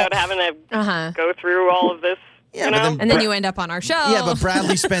across without having to go through all of this. Yeah, you know? And then you end up on our show. Yeah, but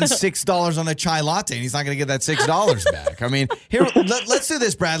Bradley spends $6 on a chai latte, and he's not going to get that $6 back. I mean, here, let's do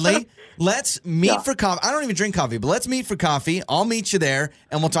this, Bradley. Let's meet for coffee. I don't even drink coffee, but let's meet for coffee. I'll meet you there,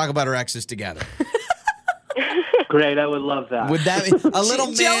 and we'll talk about our exes together. Great, I would love that. Would that be a little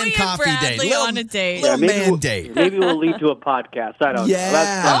man Joey and coffee Bradley date? on a date. Little man date. Maybe we'll lead to a podcast. I don't know.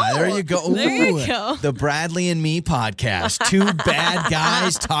 Yeah, there you go. There you Ooh, go. The Bradley and Me podcast. 2 bad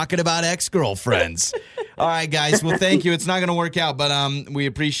guys talking about ex-girlfriends. All right, guys. Well, thank you. It's not going to work out, but we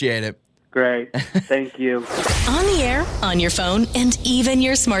appreciate it. Great. Thank you. On the air, on your phone, and even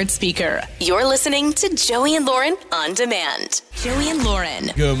your smart speaker. You're listening to Joey and Lauren on demand. Joey and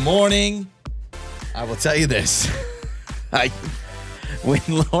Lauren. Good morning. I will tell you this.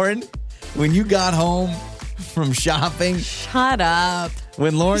 When you got home from shopping. Shut up.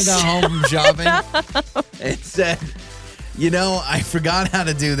 When Lauren got home from shopping and said, I forgot how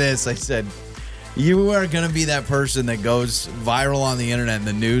to do this. I said, you are going to be that person that goes viral on the internet and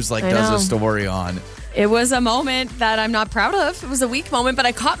the news does a story on. It was a moment that I'm not proud of. It was a weak moment, but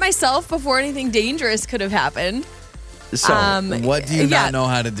I caught myself before anything dangerous could have happened. So what do you not know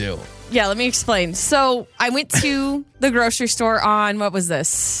how to do? Yeah, let me explain. So I went to the grocery store on, what was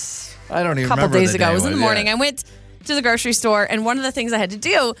this? I don't even remember. A couple days ago. It was in the morning. Yeah. I went to the grocery store, and one of the things I had to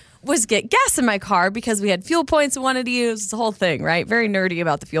do was get gas in my car because we had fuel points we wanted to use. It's the whole thing, right? Very nerdy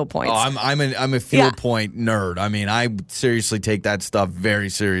about the fuel points. Oh, I'm a fuel point nerd. I mean, I seriously take that stuff very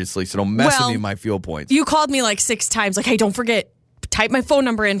seriously, so don't mess with me with my fuel points. You called me 6 times, hey, don't forget, type my phone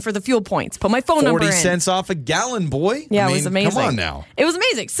number in for the fuel points. Put my phone number in. 40 cents off a gallon, boy. Yeah, it was amazing. Come on now. It was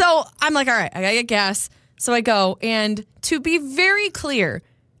amazing. So I'm like, all right, I got to get gas. So I go, and to be very clear,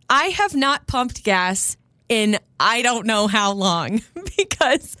 I have not pumped gas in I don't know how long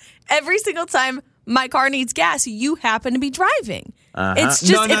because every single time my car needs gas, you happen to be driving. It's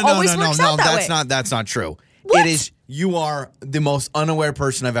just, it always works out that way. That's not true. What? It is, you are the most unaware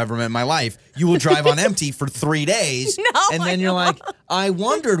person I've ever met in my life. You will drive on empty for 3 days, and then you're like, I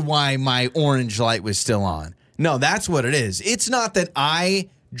wondered why my orange light was still on. No, that's what it is. It's not that I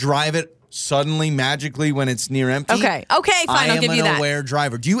drive it suddenly, magically when it's near empty. Okay, fine, I'll give you that. I am an aware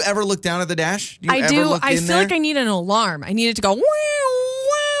driver. Do you ever look down at the dash? I do. I feel like I need an alarm. I need it to go, wow,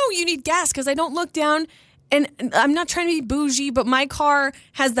 wow, you need gas, because I don't look down. And I'm not trying to be bougie, but my car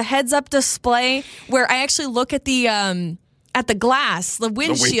has the heads-up display where I actually look at the glass, the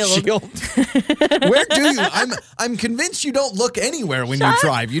windshield. Where do you? I'm convinced you don't look anywhere when you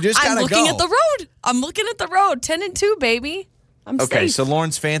drive. You just gotta go. I'm looking at the road. I'm looking at the road. 10 and 2, baby. I'm safe. Okay, so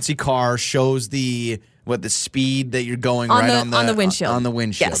Lauren's fancy car shows the speed that you're going on the windshield. On the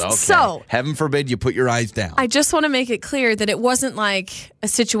windshield. Yes. Okay. So, heaven forbid you put your eyes down. I just want to make it clear that it wasn't like a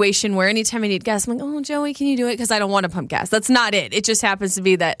situation where anytime I need gas, I'm like, oh, Joey, can you do it? Because I don't want to pump gas. That's not it. It just happens to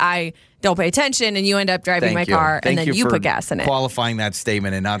be that I don't pay attention and you end up driving my car and then you put gas in it. Qualifying that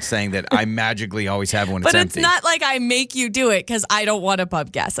statement and not saying that I magically always have when it's empty. But it's not like I make you do it because I don't want to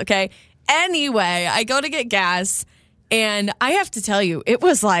pump gas, okay? Anyway, I go to get gas and I have to tell you, it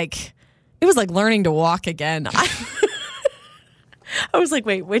was like learning to walk again. I was like,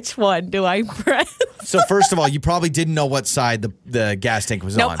 wait, which one do I press? So first of all, you probably didn't know what side the gas tank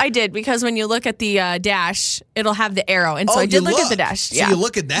was on. Nope, I did, because when you look at the dash, it'll have the arrow. And so I did look at the dash. So you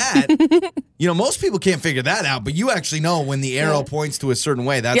look at that. Most people can't figure that out, but you actually know when the arrow points to a certain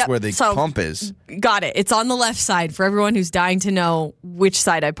way, that's where the pump is. Got it. It's on the left side for everyone who's dying to know which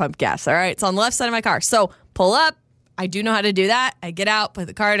side I pump gas. All right. It's on the left side of my car. So pull up. I do know how to do that. I get out, put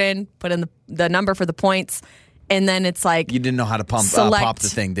the card in, put in the number for the points, and then it's like... You didn't know how to pop the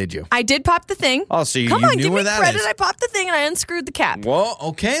thing, did you? I did pop the thing. Oh, so you knew where that is. Come on, give me credit. I popped the thing and I unscrewed the cap. Whoa,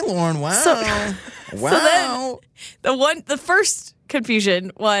 okay, Lauren, wow. Wow. So then the first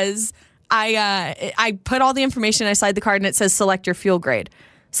confusion was I put all the information, I slide the card, and it says select your fuel grade.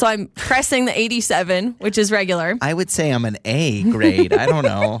 So I'm pressing the 87, which is regular. I would say I'm an A grade. I don't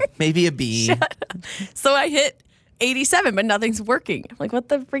know. Maybe a B. So I hit 87, but nothing's working. I'm like, what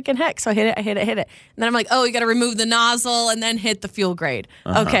the freaking heck? So I hit it. And then I'm like, oh, you got to remove the nozzle and then hit the fuel grade.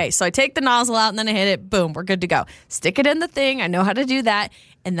 Okay, so I take the nozzle out and then I hit it. Boom, we're good to go. Stick it in the thing. I know how to do that.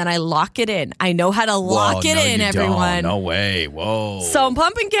 And then I lock it in. I know how to lock it in, everyone. No way. Whoa. So I'm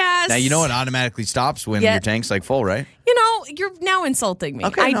pumping gas. Now, you know it automatically stops when your tank's like full, right? You know, you're now insulting me.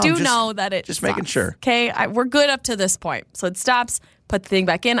 Okay, I no, do know that it just stops. making sure. Okay, we're good up to this point. So it stops. Put the thing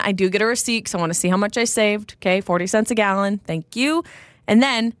back in. I do get a receipt because I want to see how much I saved. Okay, 40 cents a gallon. Thank you. And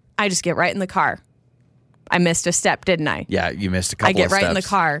then I just get right in the car. I missed a step, didn't I? Yeah, you missed a couple of steps. I get right in the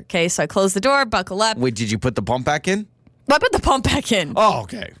car. Okay, so I close the door, buckle up. Wait, did you put the pump back in? I put the pump back in. Oh,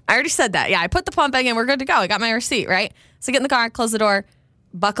 okay. I already said that. Yeah, I put the pump back in. We're good to go. I got my receipt, right? So I get in the car, close the door,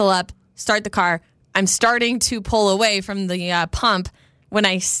 buckle up, start the car. I'm starting to pull away from the pump when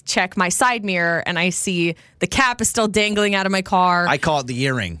I check my side mirror and I see the cap is still dangling out of my car. I call it the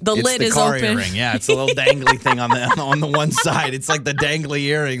earring. The it's lid the is car open. Earring. Yeah, it's a little dangly thing on the one side. It's like the dangly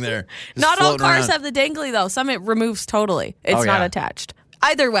earring there. Not all cars have the dangly, though. Some it removes totally. It's not attached.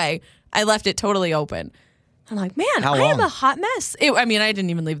 Either way, I left it totally open. I'm like, man, I am a hot mess. I didn't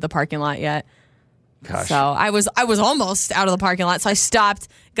even leave the parking lot yet. Gosh. So I was almost out of the parking lot. So I stopped,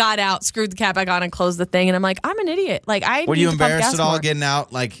 got out, screwed the cap back on, and closed the thing. And I'm like, I'm an idiot. Like, were you embarrassed at all getting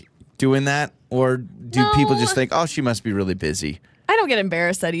out, like doing that, or do people just think, oh, she must be really busy? I don't get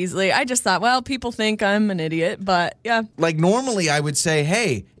embarrassed that easily. I just thought, well, people think I'm an idiot, but yeah. Like normally, I would say,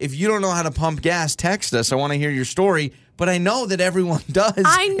 hey, if you don't know how to pump gas, text us. I want to hear your story. But I know that everyone does.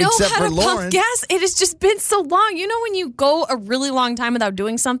 I know except how for to Lauren. pump gas. It has just been so long. You know when you go a really long time without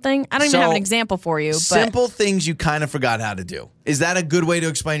doing something? I don't even have an example for you. Simple things you kind of forgot how to do. Is that a good way to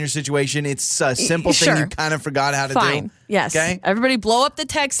explain your situation? It's a simple thing you kind of forgot how to do. Yes. Okay. Everybody blow up the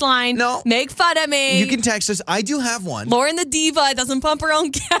text line. No. Make fun of me. You can text us. I do have one. Lauren the diva doesn't pump her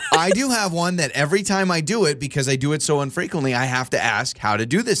own gas. I do have one that every time I do it, because I do it so infrequently, I have to ask how to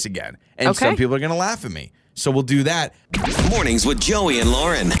do this again. And some people are going to laugh at me. So we'll do that. Mornings with Joey and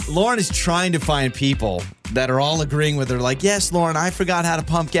Lauren. Lauren is trying to find people that are all agreeing with her. Like, yes, Lauren, I forgot how to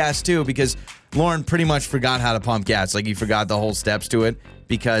pump gas too, because Lauren pretty much forgot how to pump gas. Like, you forgot the whole steps to it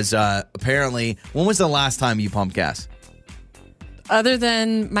because apparently, when was the last time you pumped gas? Other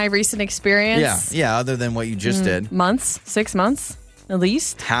than my recent experience? Yeah, other than what you just did. Months, 6 months, at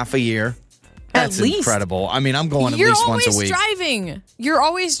least. Half a year. That's at least. Incredible. I mean, I'm going at least once a week. You're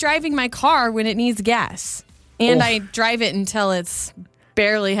always driving my car when it needs gas. And I drive it until it's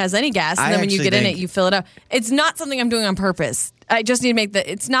barely has any gas. And then when you get in it, you fill it up. It's not something I'm doing on purpose. I just need to make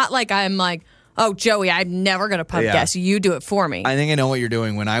it's not like I'm like, oh, Joey, I'm never going to pump gas. You do it for me. I think I know what you're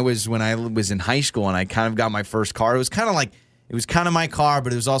doing. When I was in high school and I kind of got my first car, it was kind of my car,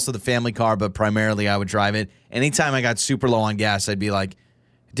 but it was also the family car, but primarily I would drive it. Anytime I got super low on gas, I'd be like,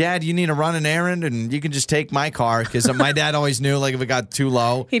 Dad, you need to run an errand and you can just take my car, because my dad always knew, like, if it got too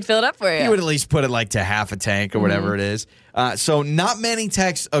low, he'd fill it up for you. He would at least put it like to half a tank or whatever it is. So not many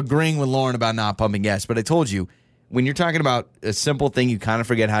texts agreeing with Lauren about not pumping gas. But I told you, when you're talking about a simple thing you kind of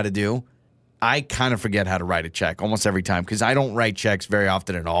forget how to do, I kind of forget how to write a check almost every time, because I don't write checks very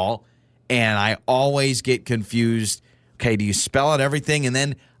often at all. And I always get confused. Okay, do you spell out everything? And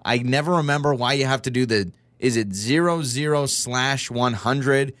then I never remember why you have to do is it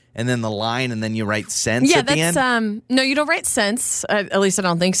 00/100 and then the line and then you write cents at the end? No, you don't write cents. At least I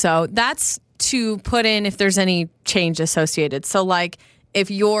don't think so. That's to put in if there's any change associated. So like if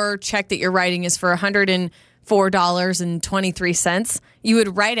your check that you're writing is for $104.23, you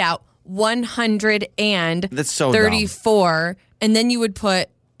would write out 134. That's so dumb. And then you would put,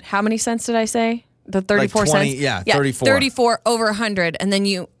 how many cents did I say? The 34 like 20, cents? Yeah, 34. 34 over 100. And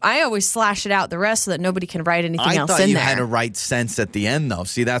then I always slash it out the rest so that nobody can write anything else in there. I thought you had to write cents at the end, though.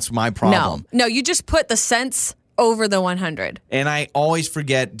 See, that's my problem. No, you just put the cents over the 100. And I always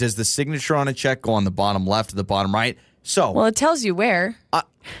forget, does the signature on a check go on the bottom left or the bottom right? Well, it tells you where. No,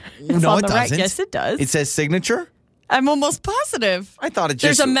 it doesn't. Right. Yes, it does. It says signature? I'm almost positive. I thought it just...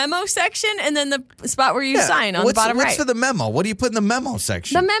 There's a memo section and then the spot where you sign on the bottom right. What's for the memo? What do you put in the memo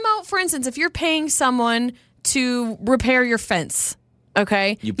section? The memo, for instance, if you're paying someone to repair your fence,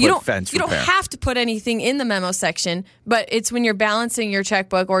 okay? You put fence repair. You don't have to put anything in the memo section, but it's when you're balancing your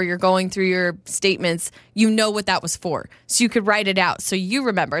checkbook or you're going through your statements, you know what that was for. So you could write it out so you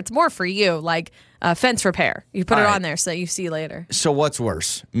remember. It's more for you, like fence repair. You put it on there so that you see later. So what's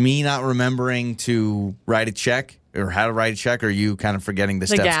worse? Me not remembering to write a check or how to write a check, or are you kind of forgetting the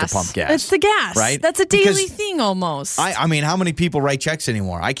steps gas. to pump gas? It's the gas. Right? That's a daily thing almost. I mean, how many people write checks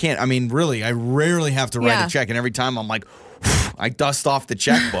anymore? I can't. I mean, really, I rarely have to write a check, and every time I'm like, I dust off the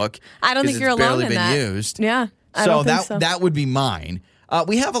checkbook. I don't think you're alone in that. It's barely been used. Yeah. So that would be mine.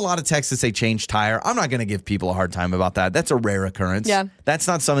 We have a lot of texts that say change tire. I'm not going to give people a hard time about that. That's a rare occurrence. Yeah. That's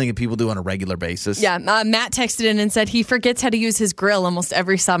not something that people do on a regular basis. Yeah. Matt texted in and said he forgets how to use his grill almost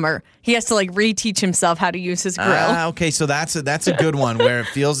every summer. He has to reteach himself how to use his grill. Okay, so that's a good one where it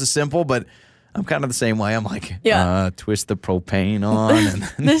feels as simple, but I'm kind of the same way. I'm like, twist the propane on.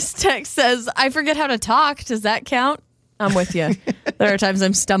 And This text says, I forget how to talk. Does that count? I'm with you. There are times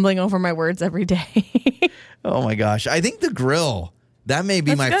I'm stumbling over my words every day. Oh my gosh. I think the grill, that may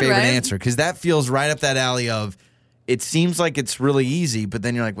be my favorite answer, because that feels right up that alley of, it seems like it's really easy, but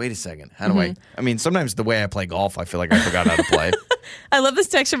then you're like, wait a second. How do I mean, sometimes the way I play golf, I feel like I forgot how to play. I love this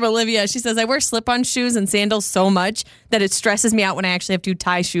text from Olivia. She says, I wear slip-on shoes and sandals so much that it stresses me out when I actually have to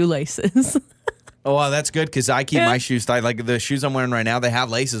tie shoelaces. Oh, wow, that's good, because I keep my shoes tied. Like the shoes I'm wearing right now, they have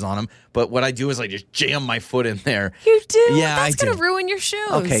laces on them. But what I do is I just jam my foot in there. You do? Yeah, That's going to ruin your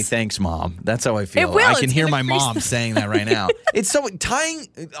shoes. Okay, thanks, Mom. That's how I feel. It will. I can It's hear gonna my crease mom saying that right now. It's so tying.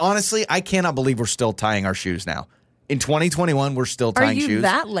 Honestly, I cannot believe we're still tying our shoes now. In 2021, we're still tying shoes. Are you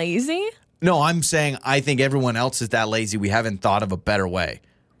that lazy? No, I'm saying I think everyone else is that lazy. We haven't thought of a better way.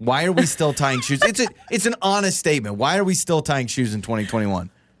 Why are we still tying shoes? It's an honest statement. Why are we still tying shoes in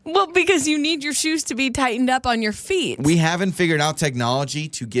 2021? Well, because you need your shoes to be tightened up on your feet. We haven't figured out technology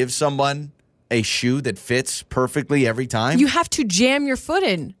to give someone a shoe that fits perfectly every time. You have to jam your foot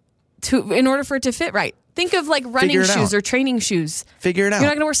in order for it to fit right. Think of running shoes or training shoes. Figure it out. You're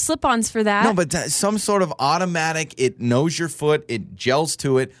not going to wear slip-ons for that. No, but some sort of automatic, it knows your foot, it gels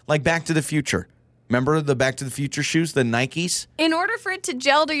to it, like Back to the Future. Remember the Back to the Future shoes, the Nikes? In order for it to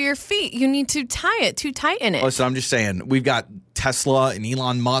gel to your feet, you need to tie it, to tighten it. Listen, I'm just saying, we've got Tesla and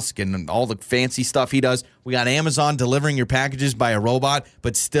Elon Musk and all the fancy stuff he does. We got Amazon delivering your packages by a robot,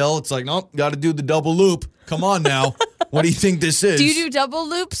 but still, it's like, nope, got to do the double loop. Come on now. What do you think this is? Do you do double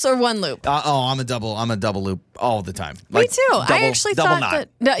loops or one loop? I'm a double loop all the time. Me too. I actually thought knot.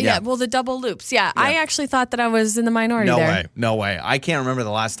 that. Well, the double loops. Yeah, I actually thought that I was in the minority there. No way. I can't remember the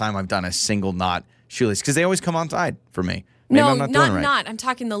last time I've done a single knot shoelace because they always come untied for me. Maybe I'm not doing it right. Knot. I'm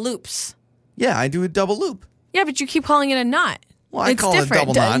talking the loops. Yeah, I do a double loop. Yeah, but you keep calling it a knot. Well, I call it a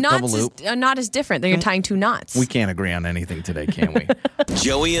double knot, double loop. A knot is different. Then you're tying two knots. We can't agree on anything today, can we?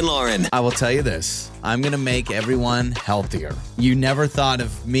 Joey and Lauren. I will tell you this. I'm going to make everyone healthier. You never thought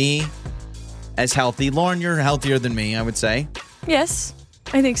of me as healthy. Lauren, you're healthier than me, I would say. Yes,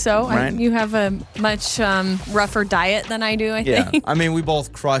 I think so. Right. You have a much rougher diet than I do, I think. Yeah. I mean, we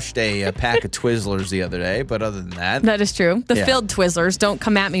both crushed a pack of Twizzlers the other day, but other than that. That is true. The filled Twizzlers. Don't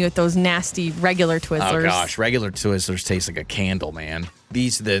come at me with those nasty regular Twizzlers. Oh, gosh. Regular Twizzlers taste like a candle, man.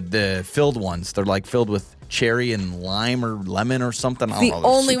 These, the filled ones, they're like filled with cherry and lime or lemon or something. The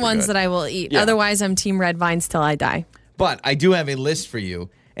only ones that I will eat. Yeah. Otherwise, I'm Team Red Vines till I die. But I do have a list for you,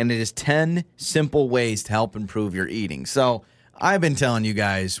 and it is 10 simple ways to help improve your eating. So I've been telling you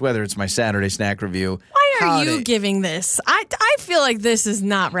guys, whether it's my Saturday snack review. Why are you giving this? I feel like this is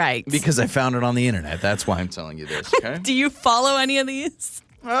not right. Because I found it on the internet. That's why I'm telling you this. Okay? Do you follow any of these?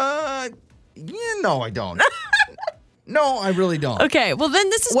 Yeah, no, I don't. No, I really don't. Okay, well then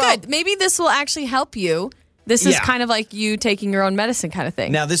this is good. Maybe this will actually help you. This is kind of like you taking your own medicine kind of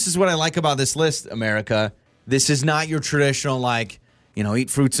thing. Now, this is what I like about this list, America. This is not your traditional, eat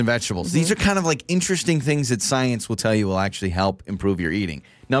fruits and vegetables. Mm-hmm. These are kind of like interesting things that science will tell you will actually help improve your eating.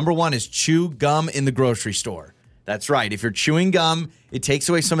 Number one is chew gum in the grocery store. That's right. If you're chewing gum, it takes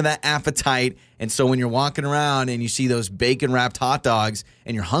away some of that appetite. And so when you're walking around and you see those bacon-wrapped hot dogs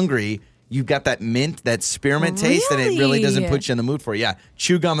and you're hungry, you've got that mint, that spearmint taste, and it really doesn't put you in the mood for it. Yeah,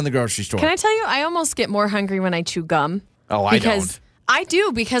 chew gum in the grocery store. Can I tell you, I almost get more hungry when I chew gum. Oh, I don't. I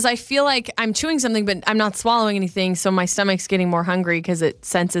do, because I feel like I'm chewing something, but I'm not swallowing anything, so my stomach's getting more hungry because it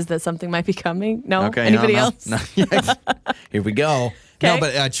senses that something might be coming. No? Okay, Anybody else? No. Here we go. Okay. No,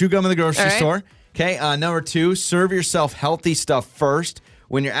 but chew gum in the grocery store. Okay, number two, serve yourself healthy stuff first.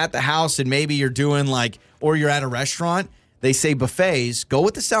 When you're at the house and maybe you're doing or you're at a restaurant, they say buffets, go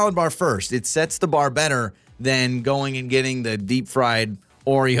with the salad bar first. It sets the bar better than going and getting the deep fried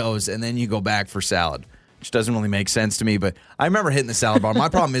Oreos and then you go back for salad. Which doesn't really make sense to me, but I remember hitting the salad bar. My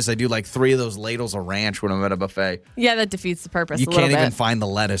problem is I do 3 of those ladles of ranch when I'm at a buffet. Yeah, that defeats the purpose You a little can't bit. even find the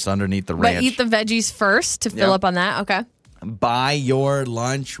lettuce underneath the ranch. But eat the veggies first to fill up on that. Okay. Buy your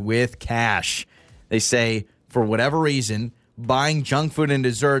lunch with cash. They say, for whatever reason, buying junk food and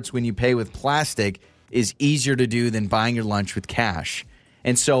desserts when you pay with plastic is easier to do than buying your lunch with cash.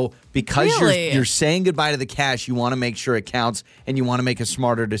 And so because Really? you're saying goodbye to the cash, you want to make sure it counts and you want to make a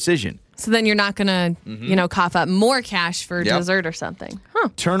smarter decision. So then you're not going to, cough up more cash for Yep. dessert or something. Huh.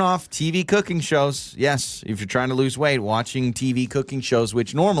 Turn off TV cooking shows. Yes, if you're trying to lose weight, watching TV cooking shows,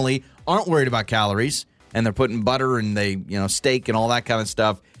 which normally aren't worried about calories, and they're putting butter and steak and all that kind of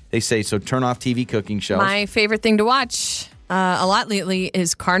stuff. They say, so turn off TV cooking shows. My favorite thing to watch a lot lately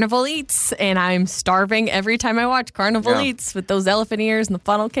is Carnival Eats, and I'm starving every time I watch Carnival Eats with those elephant ears and the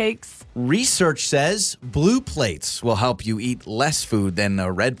funnel cakes. Research says blue plates will help you eat less food than a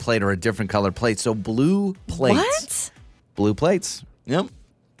red plate or a different color plate. So blue plates. What? Blue plates. Yep. You're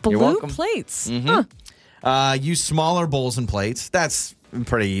Blue welcome. plates? Use smaller bowls and plates. That's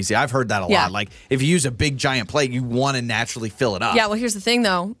pretty easy. I've heard that a lot. Like if you use a big giant plate, you want to naturally fill it up. Yeah, well, here's the thing,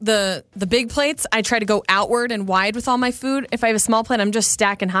 though. The big plates, I try to go outward and wide with all my food. If I have a small plate, I'm just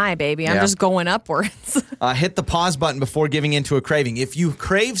stacking high, baby. I'm just going upwards. Hit the pause button before giving into a craving. If you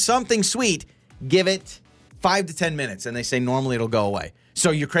crave something sweet, give it 5 to 10 minutes. And they say normally it'll go away.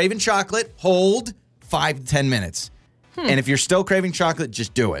 So you're craving chocolate, hold 5 to 10 minutes. And if you're still craving chocolate,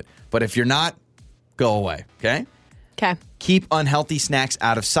 just do it. But if you're not, go away, okay? Okay. Keep unhealthy snacks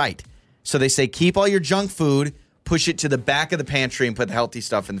out of sight. So they say keep all your junk food, push it to the back of the pantry, and put the healthy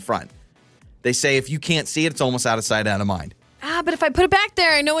stuff in the front. They say if you can't see it, it's almost out of sight, out of mind. But if I put it back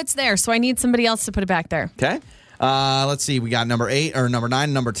there, I know it's there. So I need somebody else to put it back there. Okay. Let's see. We got number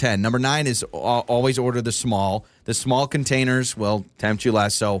 9, number 10. Number 9 is always order the small. The small containers will tempt you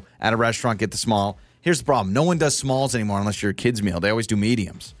less. So at a restaurant, get the small. Here's the problem. No one does smalls anymore unless you're a kid's meal. They always do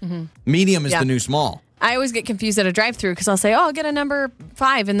mediums. Medium is the new small. I always get confused at a drive-thru because I'll say, I'll get a number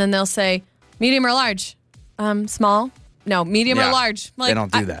 5. And then they'll say, medium or large? Small? No, medium or large. They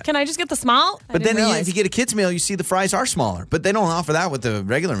don't do that. Can I just get the small? But then if you get a kid's meal, you see the fries are smaller. But they don't offer that with the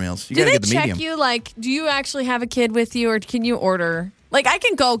regular meals. You got to get the medium. Do they check you? Like, do you actually have a kid with you or can you order? Like, I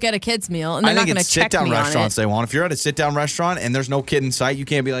can go get a kid's meal and they're not going to check me on it. I think it's sit-down restaurants they want. If you're at a sit-down restaurant and there's no kid in sight, you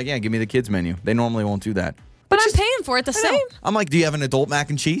can't be like, give me the kids menu. They normally won't do that. But I'm paying for it the same. I'm like, do you have an adult mac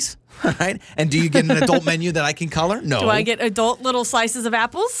and cheese? Right? And do you get an adult menu that I can color? No. Do I get adult little slices of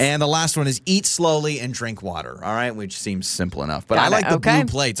apples? And the last one is eat slowly and drink water. All right? Which seems simple enough. But I like the blue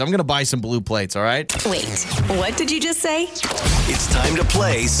plates. I'm going to buy some blue plates. All right? Wait, what did you just say? It's time to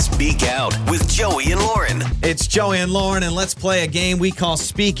play Speak Out with Joey and Lauren. It's Joey and Lauren, and let's play a game we call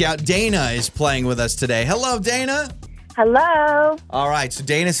Speak Out. Dana is playing with us today. Hello, Dana. Hello. All right. So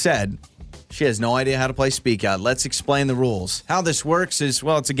Dana said she has no idea how to play Speak Out. Let's explain the rules. How this works is,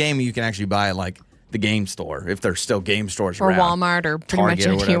 it's a game you can actually buy at, like, the game store, if there's still game stores or around. Walmart or pretty Target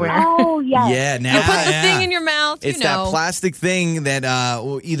much anywhere. Oh, yes. Yeah, now. You put the thing in your mouth, It's that plastic thing that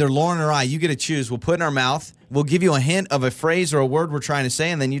either Lauren or I, you get to choose, we'll put in our mouth. We'll give you a hint of a phrase or a word we're trying to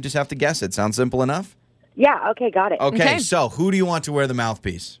say, and then you just have to guess it. Sound simple enough? Yeah, okay, got it. Okay, so who do you want to wear the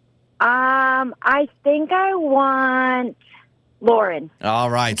mouthpiece? I think I want Lauren. All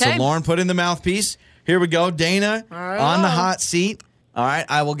right, so Lauren put in the mouthpiece. Here we go. Dana on the hot seat. All right,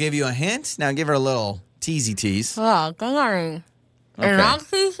 I will give you a hint. Now give her a little teasy tease. Oh, darn. Okay.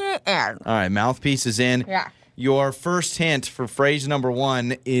 Mouthpiece is in. All right, mouthpiece is in. Yeah. Your first hint for phrase number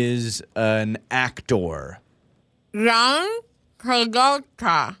 1 is an actor. John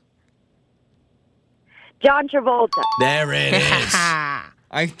Travolta. John Travolta. There it is.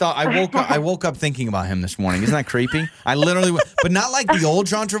 I woke up thinking about him this morning. Isn't that creepy? I literally, but not like the old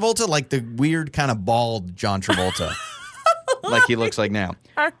John Travolta, like the weird kind of bald John Travolta, like he looks like now.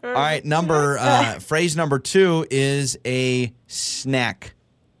 All right, phrase number 2 is a snack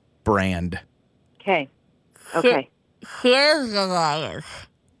brand. Okay. Here's the letters.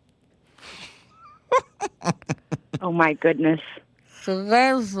 Oh, my goodness.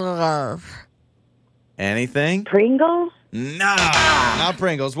 Sizzlers. Anything? Pringles? No, not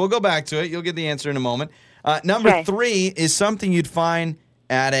Pringles. We'll go back to it. You'll get the answer in a moment. Number 3 is something you'd find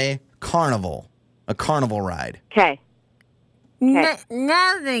at a carnival ride. Okay.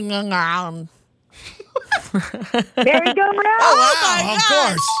 Nothing around. Merry-go-round. Oh, wow, of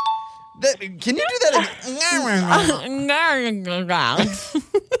course. Can you do that again? Nothing around.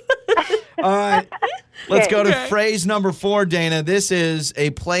 All right. Let's go to phrase number 4, Dana. This is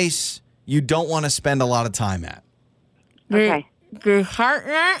a place you don't want to spend a lot of time at. Okay.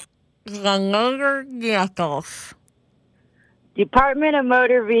 Department of Motor Vehicles. Department of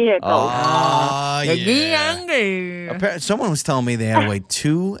Motor Vehicles. Oh, The yeah. DMV. Someone was telling me they had to wait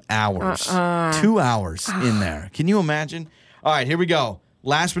 2 hours. 2 hours in there. Can you imagine? All right, here we go.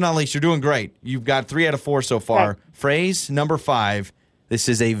 Last but not least, you're doing great. You've got 3 out of 4 so far. Okay. Phrase number 5. This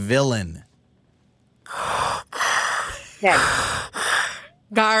is a villain. Okay.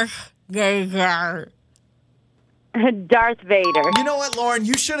 Darth Vader. Darth Vader. You know what, Lauren?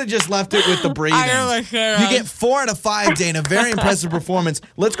 You should have just left it with the breathing. You get 4 out of 5, Dana. Very impressive performance.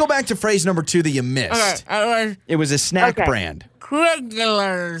 Let's go back to phrase number 2 that you missed. It was a snack brand.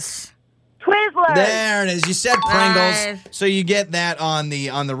 Twizzlers. There it is. You said Pringles, so you get that on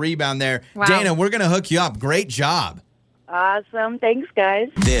the rebound there. Wow. Dana, we're going to hook you up. Great job. Awesome. Thanks, guys.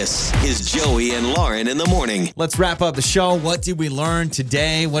 This is Joey and Lauren in the morning. Let's wrap up the show. What did we learn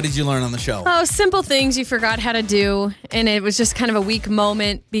today? What did you learn on the show? Oh, simple things you forgot how to do. And it was just kind of a weak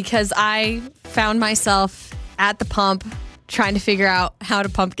moment because I found myself at the pump trying to figure out how to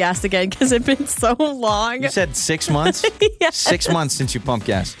pump gas again because it's been so long. You said 6 months? Yes. 6 months since you pumped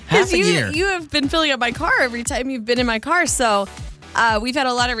gas. Half a year. You have been filling up my car every time you've been in my car. So we've had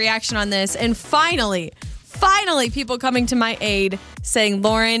a lot of reaction on this. And finally, people coming to my aid saying,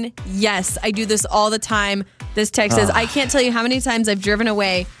 Lauren, yes, I do this all the time. This text says, I can't tell you how many times I've driven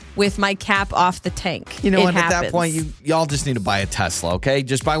away with my cap off the tank. You know what? Happens. At that point, y'all just need to buy a Tesla, okay?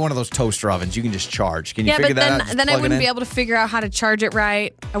 Just buy one of those toaster ovens. You can just charge. Can you figure that out? Then I wouldn't be able to figure out how to charge it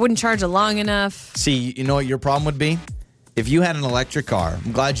right. I wouldn't charge it long enough. See, you know what your problem would be? If you had an electric car,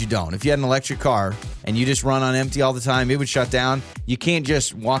 I'm glad you don't. If you had an electric car and you just run on empty all the time, it would shut down. You can't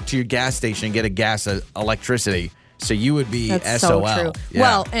just walk to your gas station and get electricity. So you would be That's SOL. so true. Yeah.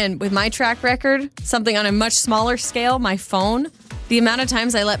 Well, and with my track record, something on a much smaller scale, my phone, the amount of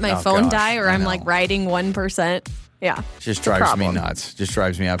times I let my phone die or I'm like riding 1%. Yeah. Just drives me nuts. Just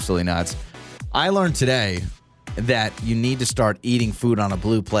drives me absolutely nuts. I learned today that you need to start eating food on a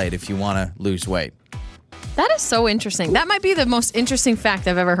blue plate if you want to lose weight. That is so interesting. That might be the most interesting fact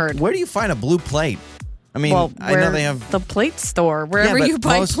I've ever heard. Where do you find a blue plate? I mean, I know they have the plate store, wherever you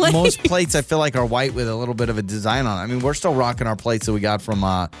buy plates. Most plates, I feel like, are white with a little bit of a design on it. I mean, we're still rocking our plates that we got from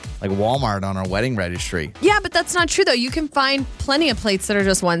like Walmart on our wedding registry. Yeah, but that's not true, though. You can find plenty of plates that are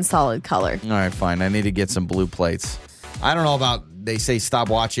just one solid color. All right, fine. I need to get some blue plates. I don't know about, they say stop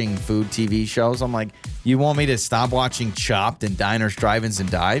watching food TV shows. I'm like, you want me to stop watching Chopped and Diners, Drive-Ins, and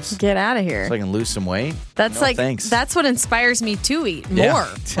Dives? Get out of here. So I can lose some weight? That's thanks. That's what inspires me to eat more.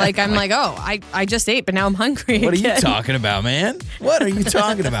 Yeah, exactly. Like, I'm like, oh, I just ate, but now I'm hungry What again. are you talking about, man? What are you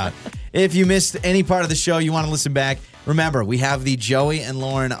talking about? If you missed any part of the show, you want to listen back, remember, we have the Joey and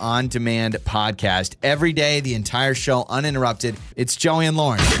Lauren On Demand podcast. Every day, the entire show uninterrupted. It's Joey and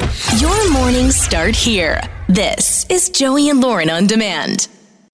Lauren. Your mornings start here. This is Joey and Lauren On Demand.